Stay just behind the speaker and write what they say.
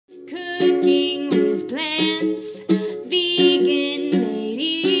Cooking with plants, vegan made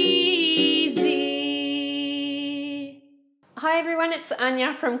easy. Hi everyone, it's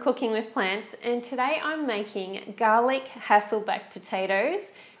Anja from Cooking with Plants, and today I'm making garlic Hasselback potatoes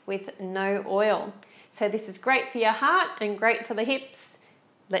with no oil. So this is great for your heart and great for the hips.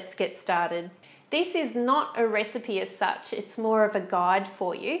 Let's get started. This is not a recipe as such, it's more of a guide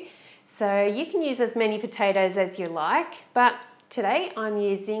for you. So you can use as many potatoes as you like, but today I'm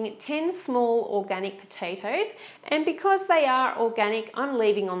using 10 small organic potatoes, and because they are organic, I'm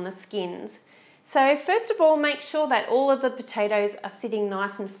leaving on the skins. So first of all, make sure that all of the potatoes are sitting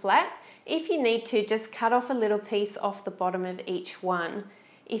nice and flat. If you need to, just cut off a little piece off the bottom of each one.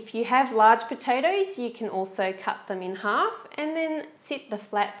 If you have large potatoes, you can also cut them in half and then sit the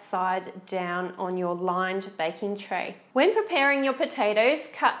flat side down on your lined baking tray. When preparing your potatoes,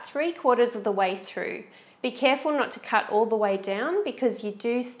 cut 3/4 of the way through. Be careful not to cut all the way down because you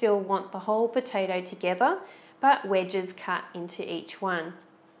do still want the whole potato together, but wedges cut into each one.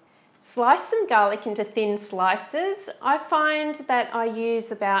 Slice some garlic into thin slices. I find that I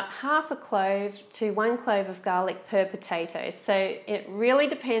use about half a clove to 1 clove of garlic per potato. So it really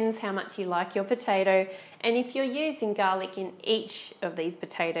depends how much you like your potato and if you're using garlic in each of these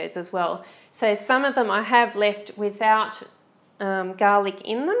potatoes as well. So some of them I have left without garlic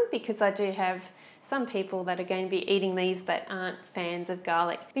in them because I do have some people that are going to be eating these that aren't fans of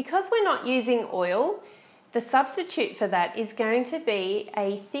garlic. Because we're not using oil, the substitute for that is going to be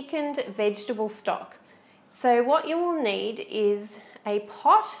a thickened vegetable stock. So what you will need is a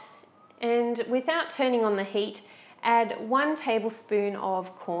pot, and without turning on the heat, add 1 tablespoon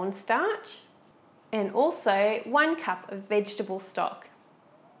of cornstarch and also 1 cup of vegetable stock.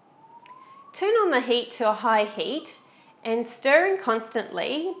 Turn on the heat to a high heat and stir in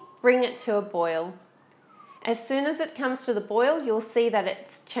constantly, bring it to a boil. As soon as it comes to the boil, you'll see that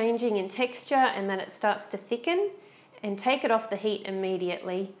it's changing in texture and that it starts to thicken, and take it off the heat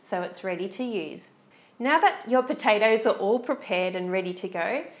immediately so it's ready to use. Now that your potatoes are all prepared and ready to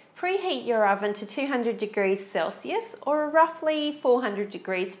go, preheat your oven to 200 degrees Celsius or roughly 400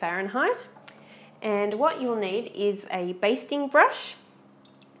 degrees Fahrenheit. And what you'll need is a basting brush,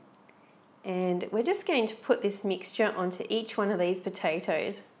 and we're just going to put this mixture onto each one of these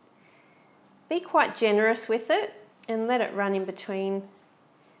potatoes. Be quite generous with it and let it run in between,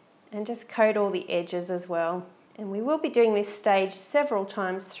 and just coat all the edges as well. And we will be doing this stage several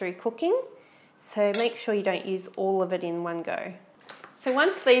times through cooking, so make sure you don't use all of it in one go. So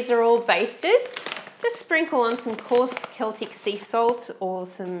once these are all basted, just sprinkle on some coarse Celtic sea salt, or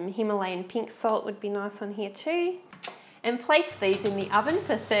some Himalayan pink salt would be nice on here too, and place these in the oven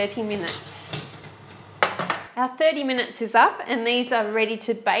for 30 minutes. Our 30 minutes is up and these are ready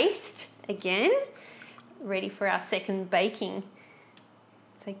to baste. Again, ready for our second baking.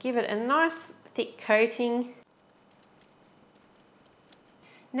 So give it a nice thick coating.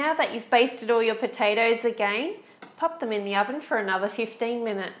 Now that you've basted all your potatoes again, pop them in the oven for another 15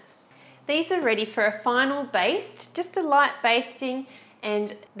 minutes. These are ready for a final baste, just a light basting,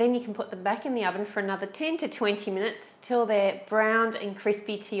 and then you can put them back in the oven for another 10 to 20 minutes till they're browned and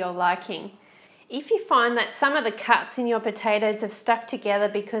crispy to your liking. If you find that some of the cuts in your potatoes have stuck together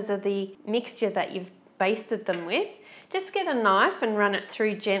because of the mixture that you've basted them with, just get a knife and run it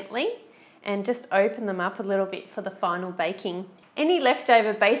through gently and just open them up a little bit for the final baking. Any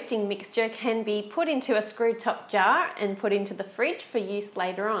leftover basting mixture can be put into a screw top jar and put into the fridge for use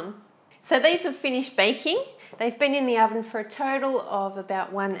later on. So these have finished baking. They've been in the oven for a total of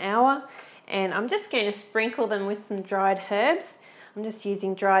about 1 hour, and I'm just going to sprinkle them with some dried herbs. I'm just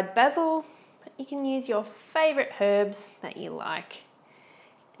using dried basil. You can use your favourite herbs that you like,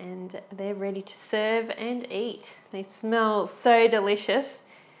 and they're ready to serve and eat. They smell so delicious.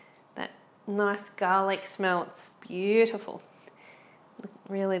 That nice garlic smell, it's beautiful.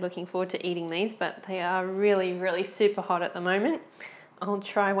 Really looking forward to eating these, but they are really, really super hot at the moment. I'll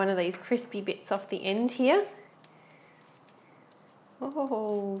try one of these crispy bits off the end here.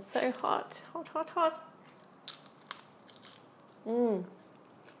 Oh, so hot, hot, hot, hot. Mmm.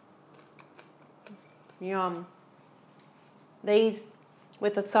 Yum. These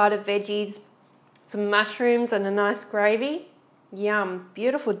with a side of veggies, some mushrooms and a nice gravy. Yum,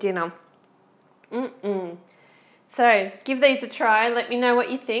 beautiful dinner. So give these a try, let me know what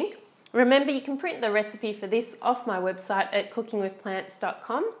you think. Remember, you can print the recipe for this off my website at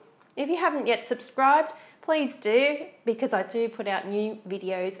CookingWithPlants.com. If you haven't yet subscribed, please do, because I do put out new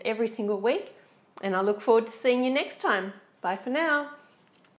videos every single week, and I look forward to seeing you next time. Bye for now.